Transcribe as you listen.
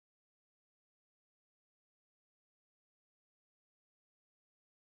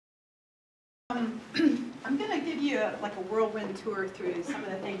give you like a whirlwind tour through some of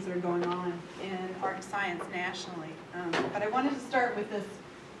the things that are going on in art and science nationally. But I wanted to start with this,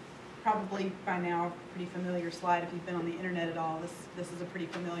 probably by now pretty familiar slide if you've been on the internet at all. This is a pretty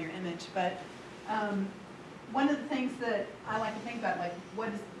familiar image. But one of the things that I like to think about, like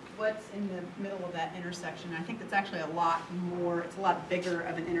what's in the middle of that intersection. I think that's actually a lot more, it's a lot bigger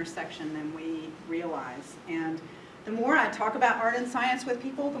of an intersection than we realize. And the more I talk about art and science with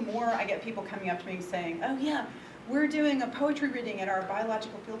people, the more I get people coming up to me saying, oh yeah, we're doing a poetry reading at our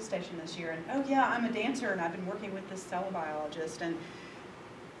biological field station this year. And oh yeah, I'm a dancer and I've been working with this cell biologist. And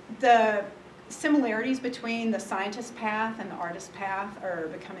the similarities between the scientist path and the artist path are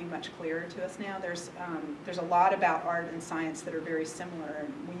becoming much clearer to us now. There's a lot about art and science that are very similar,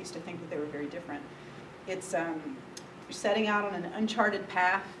 and we used to think that they were very different. It's you're setting out on an uncharted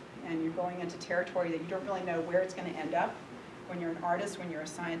path, and you're going into territory that you don't really know where it's going to end up. When you're an artist, when you're a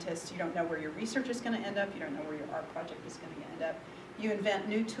scientist, you don't know where your research is going to end up. You don't know where your art project is going to end up. You invent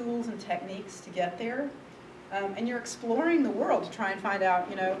new tools and techniques to get there. And you're exploring the world to try and find out,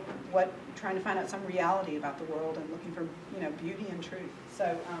 trying to find out some reality about the world and looking for, beauty and truth.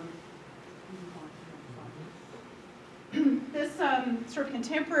 So this sort of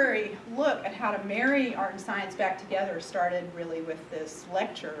contemporary look at how to marry art and science back together started really with this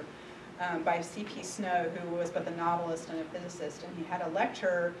lecture by C.P. Snow, who was both a novelist and a physicist. And he had a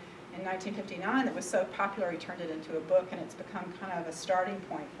lecture in 1959 that was so popular he turned it into a book, and it's become kind of a starting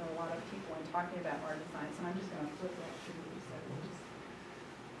point for a lot of people in talking about art and science. And I'm just going to flip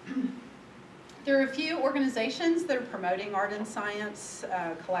that through. There are a few organizations that are promoting art and science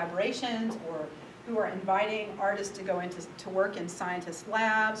collaborations, or who are inviting artists to go to work in scientist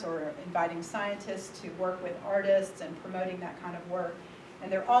labs, or inviting scientists to work with artists and promoting that kind of work.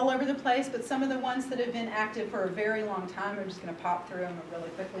 And they're all over the place, but some of the ones that have been active for a very long time, I'm just going to pop through them really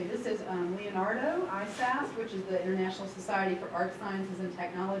quickly. This is Leonardo, ISAS, which is the International Society for Art Sciences and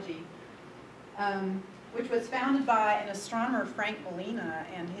Technology, which was founded by an astronomer, Frank Molina,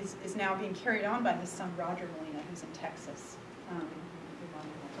 and is now being carried on by his son, Roger Molina, who's in Texas.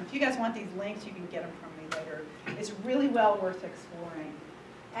 So if you guys want these links, you can get them from me later. It's really well worth exploring.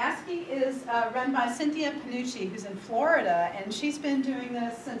 ASCII is run by Cynthia Panucci, who's in Florida, and she's been doing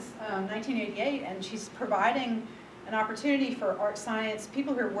this since 1988, and she's providing an opportunity for art science,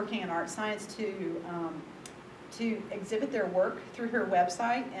 people who are working in art science to exhibit their work through her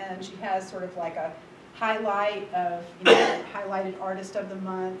website, and she has sort of like a highlight of, highlighted artist of the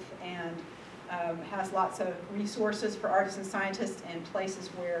month, and has lots of resources for artists and scientists and places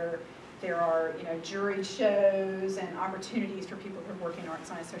where there are, jury shows and opportunities for people who are working in art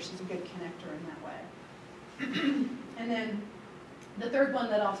science, so she's a good connector in that way. And then the third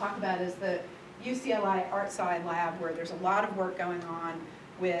one that I'll talk about is the UCLA Art Sci Lab, where there's a lot of work going on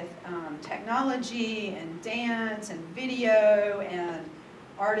with technology and dance and video and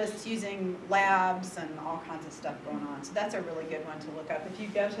artists using labs and all kinds of stuff going on. So that's a really good one to look up. If you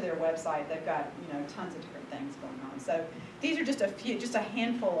go to their website, they've got tons of different things going on. So these are just a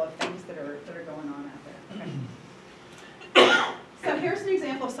handful of things that are going on out there. Okay. So here's an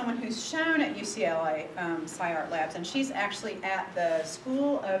example of someone who's shown at UCLA Sci-Art Labs, and she's actually at the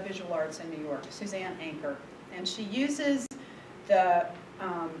School of Visual Arts in New York, Suzanne Anker, and she uses the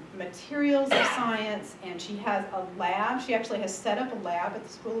materials of science, and she has a lab. She actually has set up a lab at the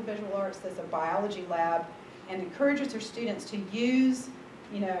School of Visual Arts that's a biology lab, and encourages her students to use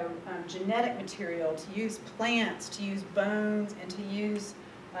genetic material, to use plants, to use bones, and to use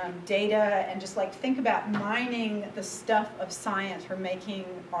data, and just like think about mining the stuff of science for making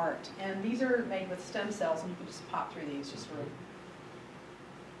art. And these are made with stem cells, and you can just pop through these just sort of.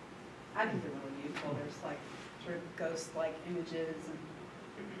 I think they're really useful. There's like sort of ghost-like images, and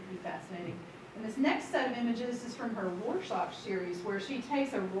pretty fascinating. And this next set of images is from her Rorschach series, where she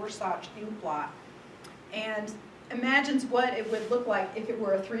takes a Rorschach ink blot and imagines what it would look like if it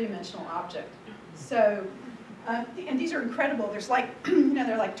were a three-dimensional object. So, and these are incredible. There's like,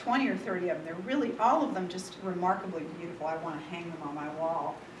 there are like 20 or 30 of them. They're really, all of them just remarkably beautiful. I want to hang them on my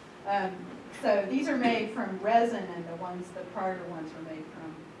wall. So these are made from resin, and the prior ones were made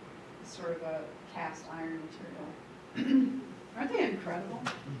from sort of a cast iron material. Aren't they incredible?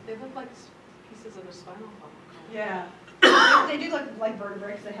 They look like pieces of a spinal column. Yeah. They do look like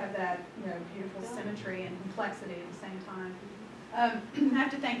vertebrae because they have that beautiful symmetry and complexity at the same time. I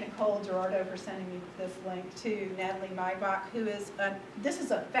have to thank Nicole Gerardo for sending me this link to Natalie Maibach, who is this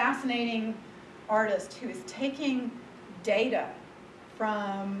is a fascinating artist who is taking data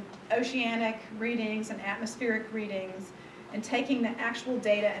from oceanic readings and atmospheric readings and taking the actual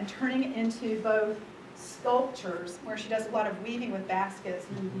data and turning it into both sculptures, where she does a lot of weaving with baskets,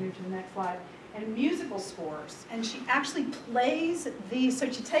 and then move to the next slide, and musical scores. And she actually plays these, so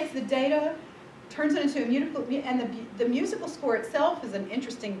she takes the data, turns it into a musical, and the musical score itself is an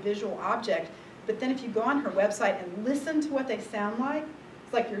interesting visual object, but then if you go on her website and listen to what they sound like,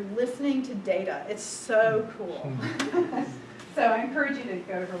 it's like you're listening to data. It's so cool. So I encourage you to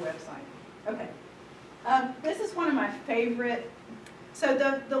go to her website. Okay. This is one of my favorite. So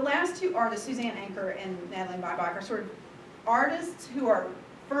the last two artists, Suzanne Anker and Natalie Maibach, are sort of artists who are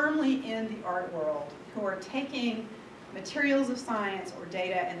firmly in the art world, who are taking materials of science or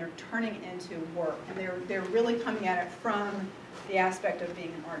data and they're turning it into work. And they're really coming at it from the aspect of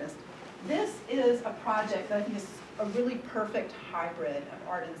being an artist. This is a project that I think is a really perfect hybrid of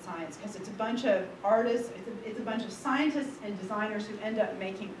art and science because it's a bunch of artists, it's a bunch of scientists and designers who end up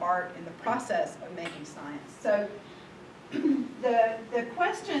making art in the process of making science. So the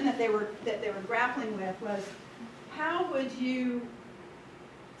question that they were grappling with was, how would you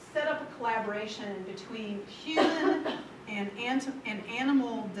set up a collaboration between human and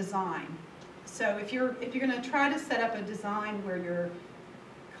animal design? So if you're going to try to set up a design where you're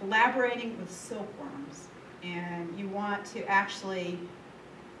collaborating with silkworms and you want to actually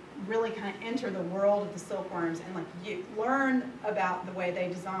really kind of enter the world of the silkworms and like you learn about the way they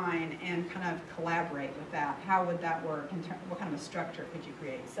design and kind of collaborate with that, how would that work? What kind of a structure could you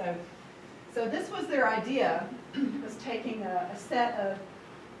create? So this was their idea, was taking a set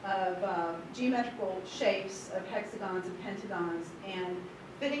of geometrical shapes of hexagons and pentagons and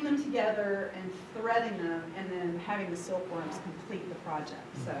fitting them together and threading them and then having the silkworms complete the project.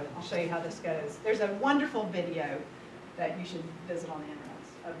 So I'll show you how this goes. There's a wonderful video that you should visit on the internet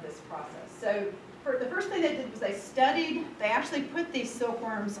of this process. So the first thing they did was they actually put these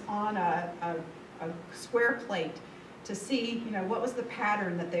silkworms on a square plate to see, what was the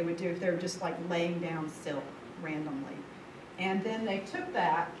pattern that they would do if they were just like laying down silk randomly. And then they took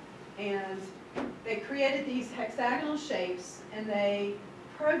that and they created these hexagonal shapes and they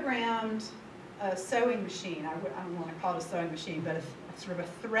programmed a sewing machine. I don't want to call it a sewing machine, but a sort of a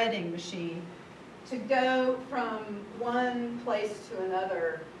threading machine to go from one place to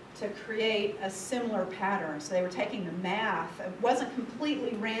another to create a similar pattern. So they were taking the math. It wasn't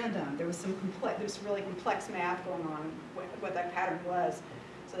completely random. There was really complex math going on, what that pattern was.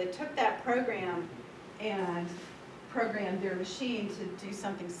 So they took that program and programmed their machine to do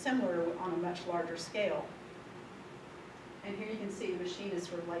something similar on a much larger scale. And here you can see the machine is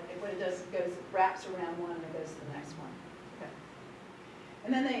sort of like, what it does, it wraps around one and it goes to the next one. Okay.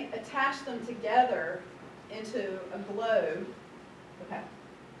 And then they attach them together into a globe, okay,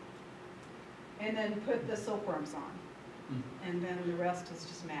 and then put the silkworms on. And then the rest is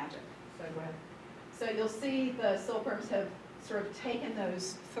just magic. So go ahead. So you'll see the silkworms have sort of taken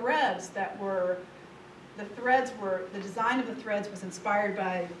those threads that were, the design of the threads was inspired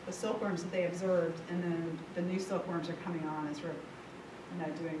by the silkworms that they observed, and then the new silkworms are coming on and sort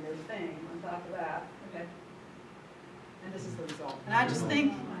of, doing their thing on top of that, okay? And this is the result. And I just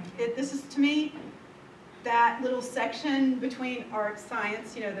think, this is, to me, that little section between art,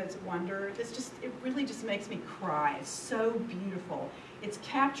 science, that's wonder, it really just makes me cry. It's so beautiful. It's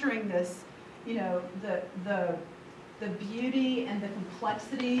capturing this, the beauty and the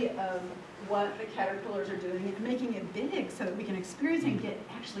complexity of what the caterpillars are doing and making it big so that we can experience and get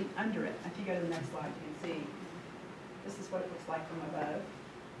actually under it. If you go to the next slide, you can see this is what it looks like from above.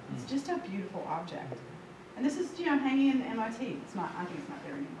 It's just a beautiful object. And this is, hanging in MIT. It's not, I think it's not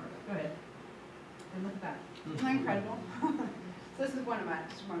there anymore, but go ahead. And look at that. Isn't that incredible? So this is one of my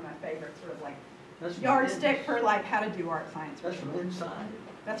favorites, sort of like yardstick for like how to do art science. That's from inside?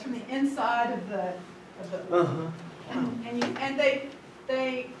 That's from the inside of the and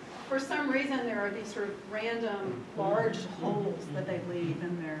they for some reason there are these sort of random large holes that they leave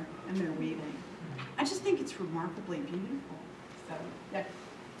in their weaving. I just think it's remarkably beautiful. So yeah.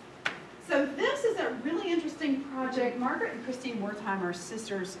 So this is a really interesting project. Margaret and Christine Wertheim are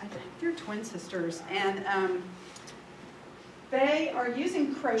sisters. I think they're twin sisters, and they are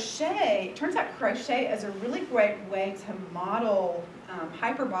using crochet. It turns out crochet is a really great way to model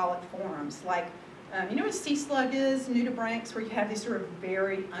hyperbolic forms. Like, you know what a sea slug is, nudibranchs, where you have these sort of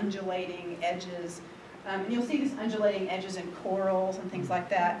very undulating edges. And you'll see these undulating edges in corals and things like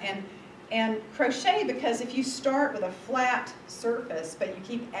that. And crochet, because if you start with a flat surface, but you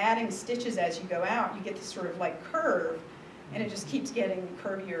keep adding stitches as you go out, you get this sort of like curve, and it just keeps getting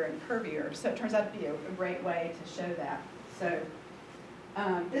curvier and curvier. So it turns out to be a great way to show that. So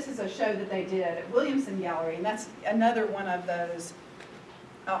this is a show that they did at Williamson Gallery, and that's another one of those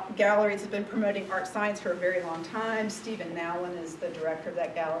galleries that's been promoting art science for a very long time. Stephen Nowlin is the director of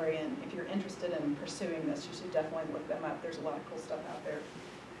that gallery, and if you're interested in pursuing this, you should definitely look them up. There's a lot of cool stuff out there.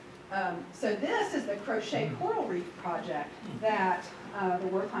 So this is the Crochet Coral Reef project that the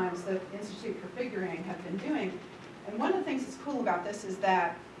Wertheim's, the Institute for Figuring, have been doing. And one of the things that's cool about this is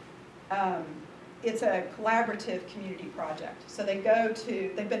that it's a collaborative community project. So they've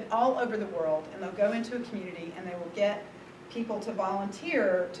been all over the world, and they'll go into a community and they will get people to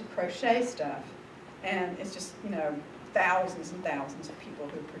volunteer to crochet stuff. And it's just, you know, thousands and thousands of people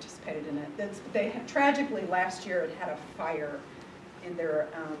who participated in it. Tragically, last year it had a fire in their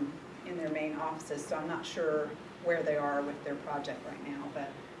main offices, so I'm not sure where they are with their project right now, but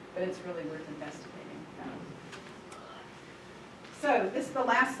it's really worth investigating. So this is the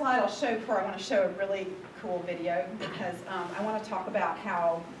last slide I'll show before I want to show a really cool video, because I want to talk about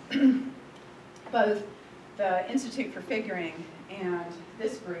how both the Institute for Figuring and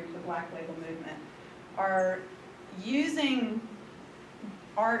this group, the Black Label Movement, are using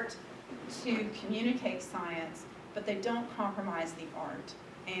art to communicate science, but they don't compromise the art.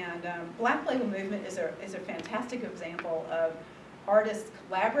 And Black Label Movement is a fantastic example of artists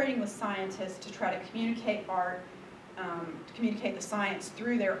collaborating with scientists to try to communicate art, to communicate the science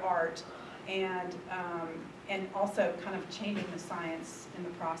through their art, and also kind of changing the science in the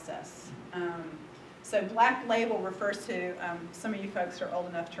process. So Black Label refers to, some of you folks are old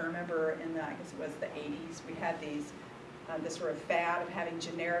enough to remember in the, I guess it was the 80s, we had these, this sort of fad of having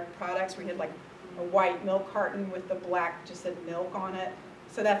generic products where you had like a white milk carton with the black, just said milk on it.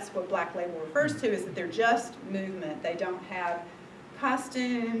 So that's what Black Label refers to, is that they're just movement. They don't have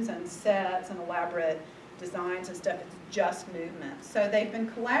costumes and sets and elaborate designs and stuff. It's just movement. So they've been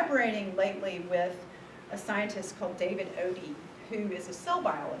collaborating lately with a scientist called David Odie, who is a cell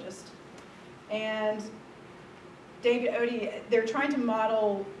biologist. And David Odie, they're trying to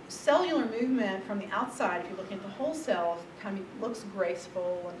model cellular movement from the outside. If you're looking at the whole cell, it kind of looks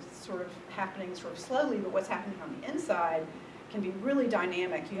graceful and it's sort of happening sort of slowly, but what's happening on the inside can be really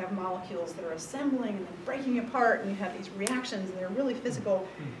dynamic. You have molecules that are assembling and then breaking apart, and you have these reactions, and they're really physical.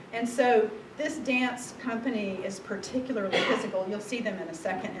 And so this dance company is particularly physical. You'll see them in a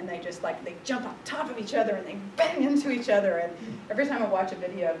second, and they just like, they jump on top of each other and they bang into each other. And every time I watch a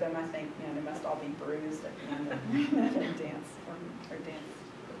video of them, I think, you know, they must all be bruised at the end of dance or dance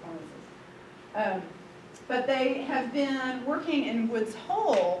performances. But they have been working in Woods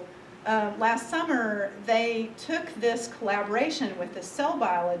Hole. Last summer, they took this collaboration with the cell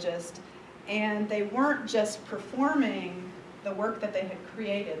biologist, and they weren't just performing the work that they had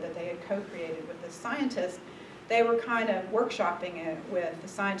created, that they had co-created with the scientist. They were kind of workshopping it with the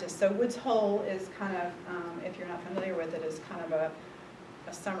scientists. So Woods Hole is kind of, if you're not familiar with it, is kind of a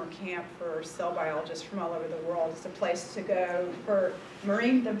summer camp for cell biologists from all over the world. It's a place to go for the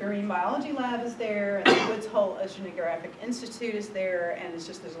Marine Biology Lab is there, and the Woods Hole Oceanographic Institute is there, and it's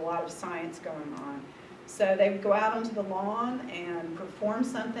just, there's a lot of science going on. So they would go out onto the lawn and perform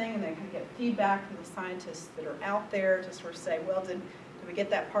something, and they kind of get feedback from the scientists that are out there to sort of say, well, did we get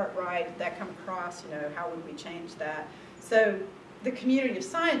that part right? Did that come across? You know, how would we change that? So the community of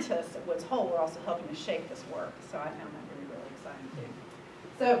scientists at Woods Hole were also helping to shape this work. So I found that really exciting too.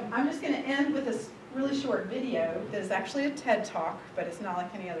 So I'm just going to end with this really short video that is actually a TED Talk, but it's not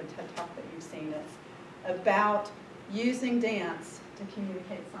like any other TED Talk that you've seen. It's about using dance to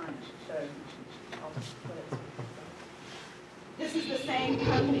communicate science. So I'll put it. This is the same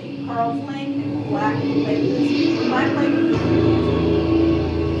company, Carl's Link and Black Label. Black Label.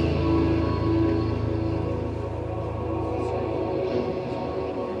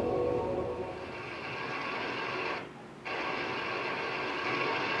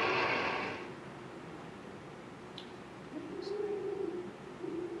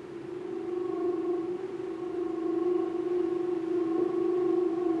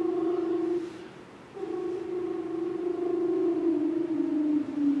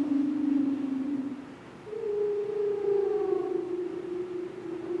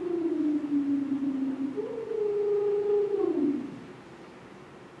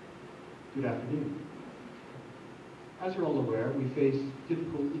 Good afternoon. As you're all aware, we face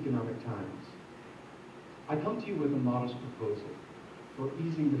difficult economic times. I come to you with a modest proposal for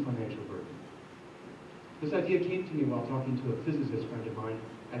easing the financial burden. This idea came to me while talking to a physicist friend of mine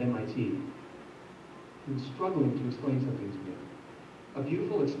at MIT, who was struggling to explain something to me. A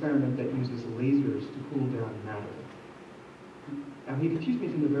beautiful experiment that uses lasers to cool down matter. Now, he confused me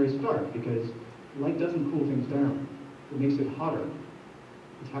from the very start because light doesn't cool things down. It makes it hotter.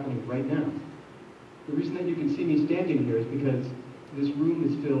 It's happening right now. The reason that you can see me standing here is because this room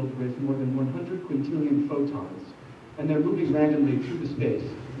is filled with more than 100 quintillion photons, and they're moving randomly through the space,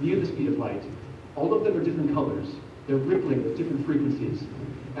 near the speed of light. All of them are different colors. They're rippling with different frequencies,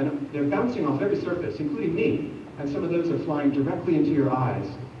 and they're bouncing off every surface, including me, and some of those are flying directly into your eyes.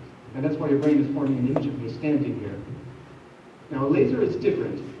 And that's why your brain is forming an image of me standing here. Now, a laser is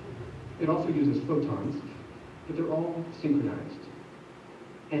different. It also uses photons, but they're all synchronized.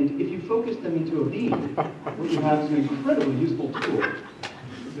 And if you focus them into a beam, what you have is an incredibly useful tool.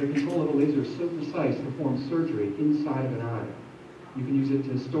 The control of a laser is so precise to perform surgery inside of an eye. You can use it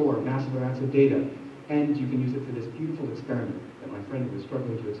to store massive amounts of data, and you can use it for this beautiful experiment that my friend was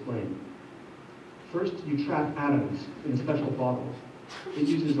struggling to explain. First, you trap atoms in a special bottle. It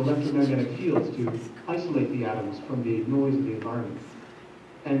uses electromagnetic fields to isolate the atoms from the noise of the environment.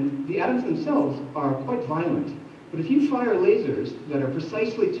 And the atoms themselves are quite violent, but if you fire lasers that are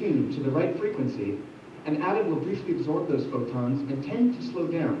precisely tuned to the right frequency, an atom will briefly absorb those photons and tend to slow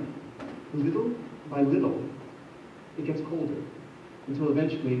down. Little by little, it gets colder, until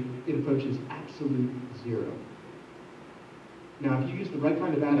eventually it approaches absolute zero. Now, if you use the right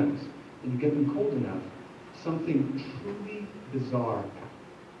kind of atoms, and you get them cold enough, something truly bizarre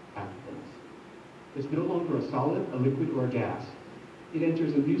happens. It's no longer a solid, a liquid, or a gas. It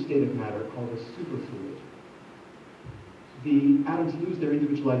enters a new state of matter called a superfluid. The atoms lose their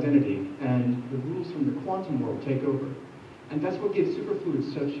individual identity, and the rules from the quantum world take over. And that's what gives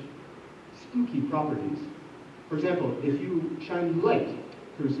superfluids such spooky properties. For example, if you shine light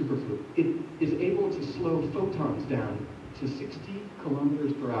through a superfluid, it is able to slow photons down to 60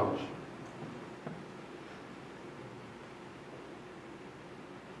 kilometers per hour.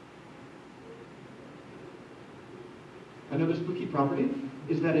 Another spooky property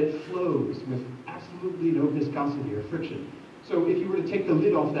is that it flows with absolutely no viscosity or friction. So if you were to take the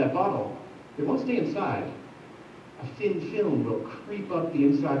lid off that bottle, it won't stay inside. A thin film will creep up the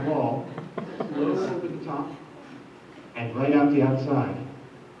inside wall, flow over the top, and right out the outside.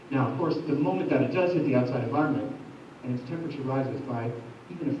 Now, of course, the moment that it does hit the outside environment, and its temperature rises by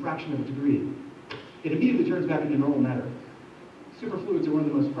even a fraction of a degree, it immediately turns back into normal matter. Superfluids are one of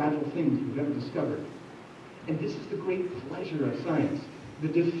the most fragile things we've ever discovered. And this is the great pleasure of science, the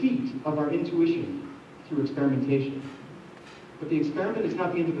defeat of our intuition through experimentation. But the experiment is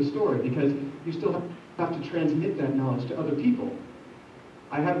not the end of the story, because you still have to transmit that knowledge to other people.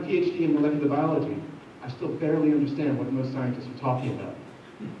 I have a PhD in molecular biology. I still barely understand what most scientists are talking about.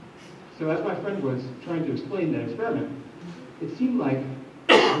 So as my friend was trying to explain that experiment, it seemed like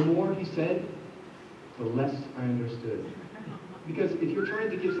the more he said, the less I understood. Because if you're trying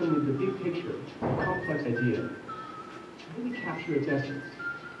to give someone the big picture, a complex idea, to really capture its essence,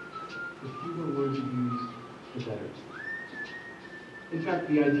 the fewer words you use, the better. In fact,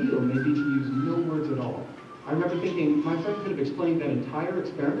 the ideal may be to use no words at all. I remember thinking my friend could have explained that entire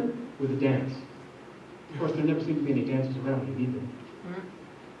experiment with a dance. Of course, there never seemed to be any dancers around him either.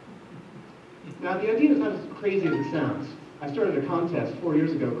 Now, the idea is not as crazy as it sounds. I started a contest 4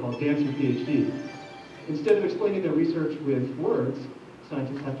 years ago called Dance Your PhD. Instead of explaining their research with words,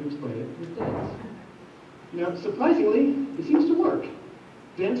 scientists have to explain it with dance. Now, surprisingly, it seems to work.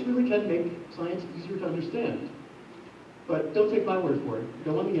 Dance really can make science easier to understand. But don't take my word for it.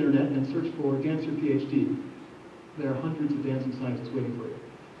 Go on the internet and search for Dance Your PhD. There are hundreds of dancing scientists waiting for you.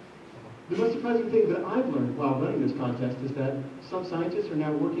 The most surprising thing that I've learned while running this contest is that some scientists are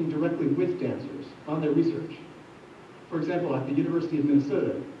now working directly with dancers on their research. For example, at the University of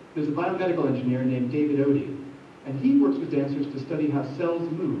Minnesota, there's a biomedical engineer named David Odie, and he works with dancers to study how cells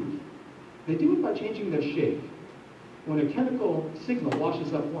move. They do it by changing their shape. When a chemical signal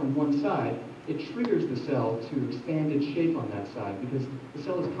washes up on one side, it triggers the cell to expand its shape on that side, because the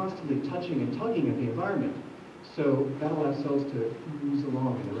cell is constantly touching and tugging at the environment. So that allows cells to ooze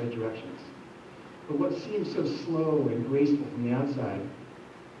along in the right directions. But what seems so slow and graceful from the outside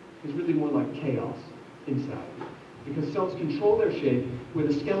is really more like chaos inside, because cells control their shape with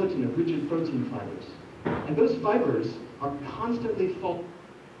a skeleton of rigid protein fibers. And those fibers are constantly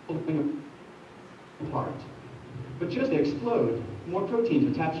falling apart. But just as they explode, more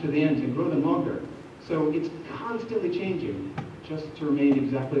proteins attach to the ends and grow them longer. So it's constantly changing, just to remain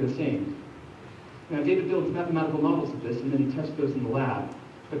exactly the same. Now, David builds mathematical models of this, and then he tests those in the lab.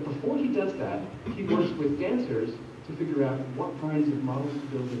 But before he does that, he works with dancers to figure out what kinds of models to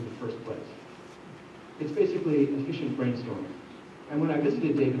build in the first place. It's basically efficient brainstorming. And when I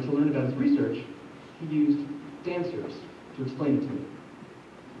visited David to learn about his research, he used dancers to explain it to me,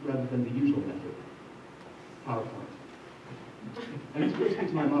 rather than the usual method, PowerPoint. And this brings me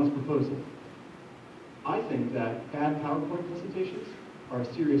to my modest proposal. I think that bad PowerPoint presentations are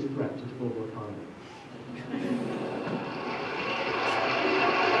a serious threat to the global economy.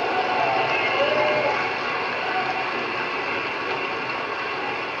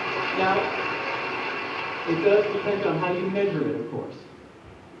 Now, it does depend on how you measure it, of course.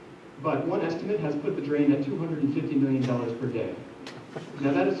 But one estimate has put the drain at $250 million per day.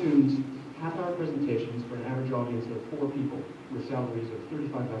 Now that assumes half-hour presentations for an average audience of 4 people with salaries of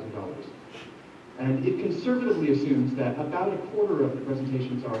 $35,000. And it conservatively assumes that about a quarter of the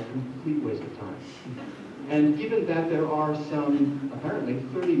presentations are a complete waste of time. And given that there are some, apparently,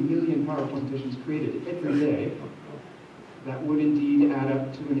 30 million PowerPoint presentations created every day, that would indeed add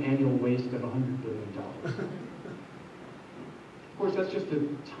up to an annual waste of $100 billion. Of course, that's just the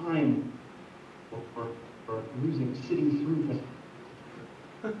time or losing sitting through.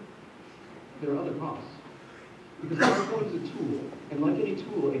 There are other costs. Because PowerPoint is a tool, and like any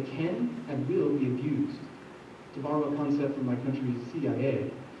tool, it can and will be abused. To borrow a concept from my country's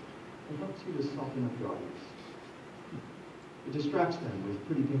CIA, it helps you to soften up your audience. It distracts them with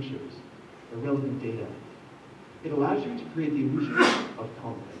pretty pictures, irrelevant data. It allows you to create the illusion of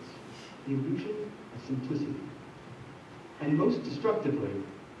confidence, the illusion of simplicity, and most destructively,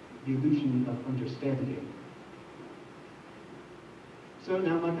 the illusion of understanding. So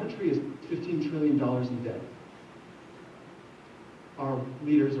now my country is $15 trillion in debt. Our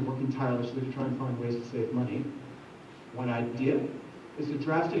leaders are working tirelessly to try and find ways to save money. One idea is to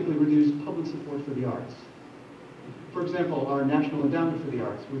drastically reduce public support for the arts. For example, our National Endowment for the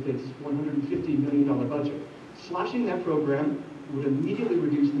Arts, with its $150 million budget, slashing that program would immediately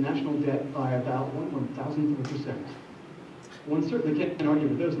reduce the national debt by about 1/1000th of a percent. One certainly can't argue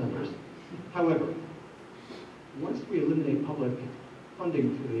with those numbers. However, once we eliminate public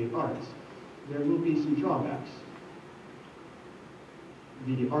funding for the arts, there will be some drawbacks.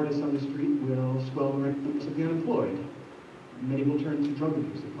 The artists on the street will swell the ranks of the unemployed. Many will turn to drug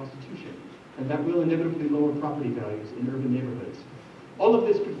abuse and prostitution, and that will inevitably lower property values in urban neighborhoods. All of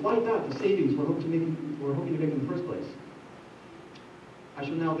this could wipe out the savings we're hoping to make in the first place. I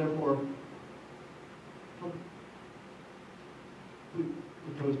shall now, therefore,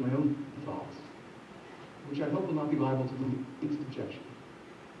 propose my own thoughts, which I hope will not be liable to the least objection.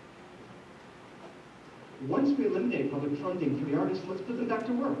 Once we eliminate public funding for the artists, let's put them back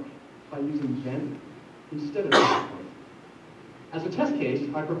to work by using them instead of PowerPoint. As a test case,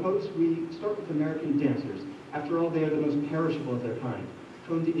 I propose we start with American dancers. After all, they are the most perishable of their kind,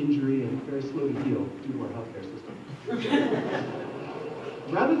 prone to injury and very slow to heal due to our healthcare system.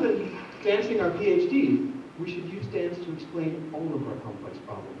 Rather than dancing our PhD, we should use dance to explain all of our complex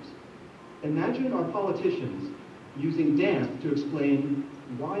problems. Imagine our politicians using dance to explain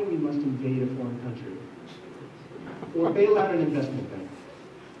why we must invade a foreign country, or bail out an investment bank.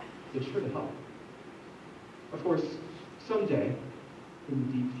 It's sure to help. Of course, someday, in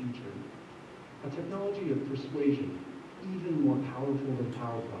the deep future, a technology of persuasion, even more powerful than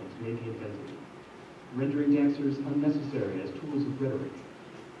PowerPoint, may be invented, rendering dancers unnecessary as tools of rhetoric.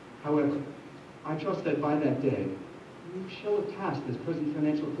 However, I trust that by that day, we shall have passed this present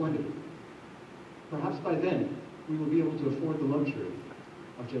financial calamity. Perhaps by then, we will be able to afford the luxury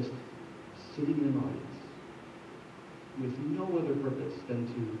of just sitting in an audience with no other purpose than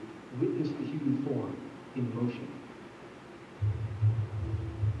to witness the human form in motion.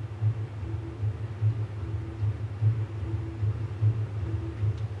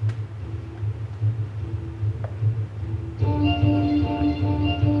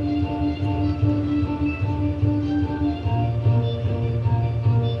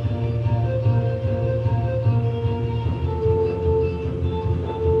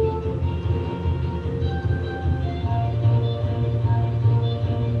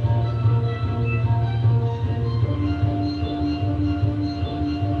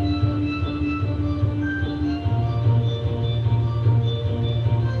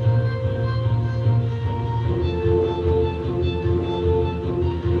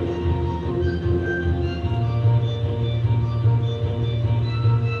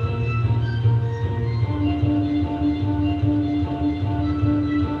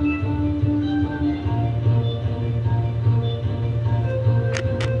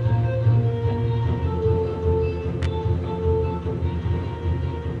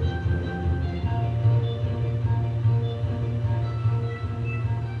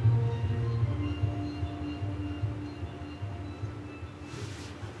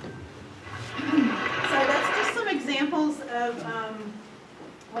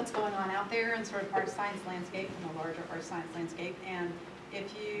 What's going on out there in sort of art science landscape and the larger art science landscape. And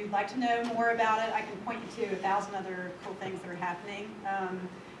if you'd like to know more about it, I can point you to 1,000 other cool things that are happening.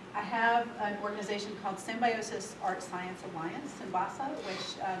 I have an organization called Symbiosis Art Science Alliance, symbASA,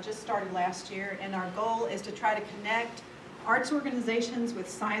 which just started last year, and our goal is to try to connect arts organizations with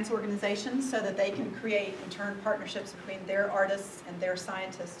science organizations so that they can create, in turn, partnerships between their artists and their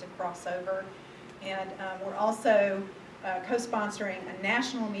scientists to cross over. And we're also co-sponsoring a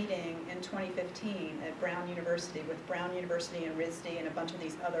national meeting in 2015 at Brown University with Brown University and RISD and a bunch of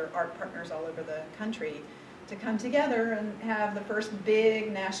these other art partners all over the country to come together and have the first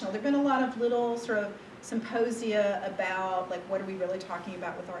big national. There have been a lot of little sort of symposia about like what are we really talking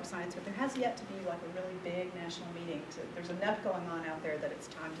about with art science, but there has yet to be like a really big national meeting. So there's enough going on out there that it's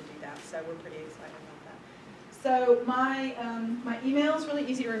time to do that. So we're pretty excited about that. So my email is really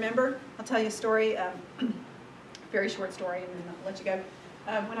easy to remember. I'll tell you a story, very short story, and then I'll let you go.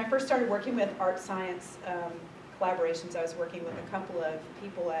 When I first started working with art science collaborations, I was working with a couple of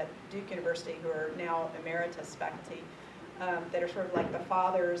people at Duke University who are now emeritus faculty that are sort of like the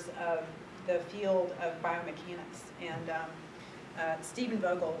fathers of the field of biomechanics. And Stephen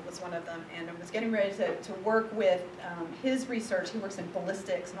Vogel was one of them, and I was getting ready to work with his research. He works in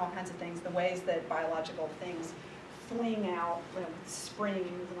ballistics and all kinds of things, the ways that biological things fling out, with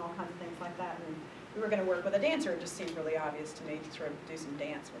springs and all kinds of things like that. And we were going to work with a dancer. It just seemed really obvious to me to sort of do some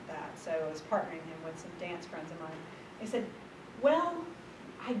dance with that. So I was partnering him with some dance friends of mine. He said, well,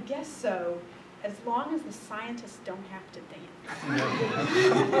 I guess so, as long as the scientists don't have to dance.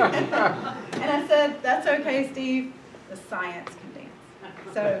 And I said, that's okay, Steve, the science can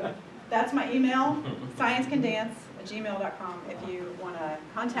dance. So that's my email, sciencecandance@gmail.com. If you want to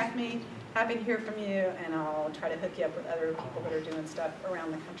contact me, happy to hear from you, and I'll try to hook you up with other people that are doing stuff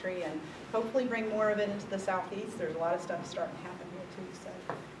around the country and hopefully bring more of it into the Southeast. There's a lot of stuff starting to happen here too, so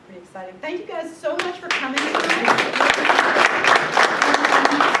pretty exciting. Thank you guys so much for coming for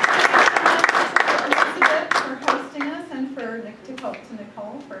hosting us, and to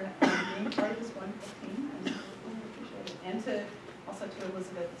Nicole for being part of this wonderful team. And I really appreciate it. And also to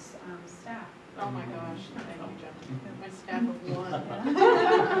Elizabeth's staff. Oh my gosh, thank you, Jen. My staff of one.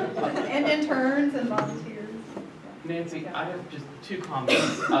 And interns and volunteers. Nancy, I have just two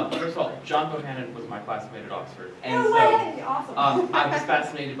comments. First of all, John Bohannon was my classmate at Oxford. And no way! Awesome. I was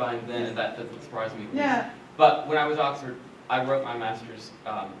fascinated by him then, and that doesn't surprise me. Yeah. But when I was at Oxford, I wrote my master's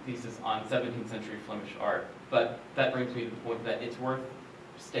thesis on 17th century Flemish art. But that brings me to the point that it's worth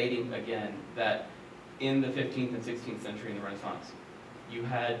stating again that in the 15th and 16th century in the Renaissance, you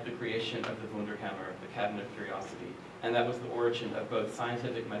had the creation of the Wunderkammer, the Cabinet of Curiosity, and that was the origin of both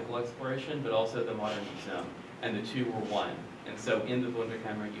scientific medical exploration, but also the modern museum, and the two were one. And so in the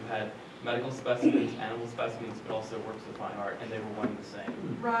Wunderkammer, you had medical specimens, animal specimens, but also works of fine art, and they were one and the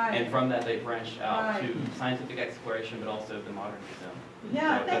same. Right. And from that, they branched out to scientific exploration, but also the modern museum.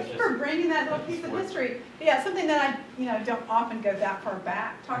 Yeah, So thank you for bringing that little piece of history. Yeah, something that I don't often go that far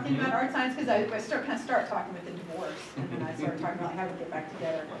back talking about art science, because I start talking with the divorce, and then I start talking about how we get back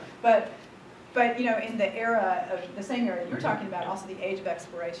together. But in the era of the same era you're talking about, also the age of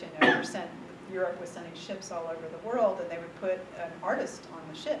exploration, Europe was sending ships all over the world, and they would put an artist on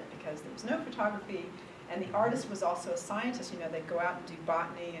the ship because there was no photography, and the artist was also a scientist. They'd go out and do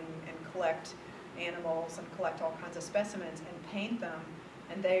botany and collect animals and collect all kinds of specimens and paint them,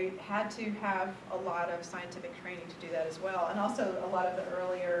 and they had to have a lot of scientific training to do that as well, and also a lot of the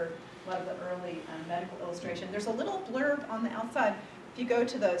early medical illustration. There's a little blurb on the outside. If you go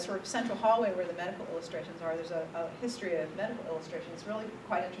to the sort of central hallway where the medical illustrations are, there's a history of medical illustrations. It's really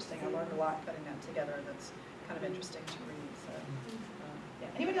quite interesting. I learned a lot putting that together. That's kind of interesting to read. So, yeah.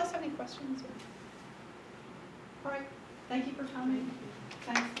 Anybody else have any questions? All right. Thank you for coming.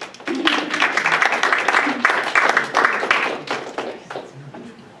 Thanks.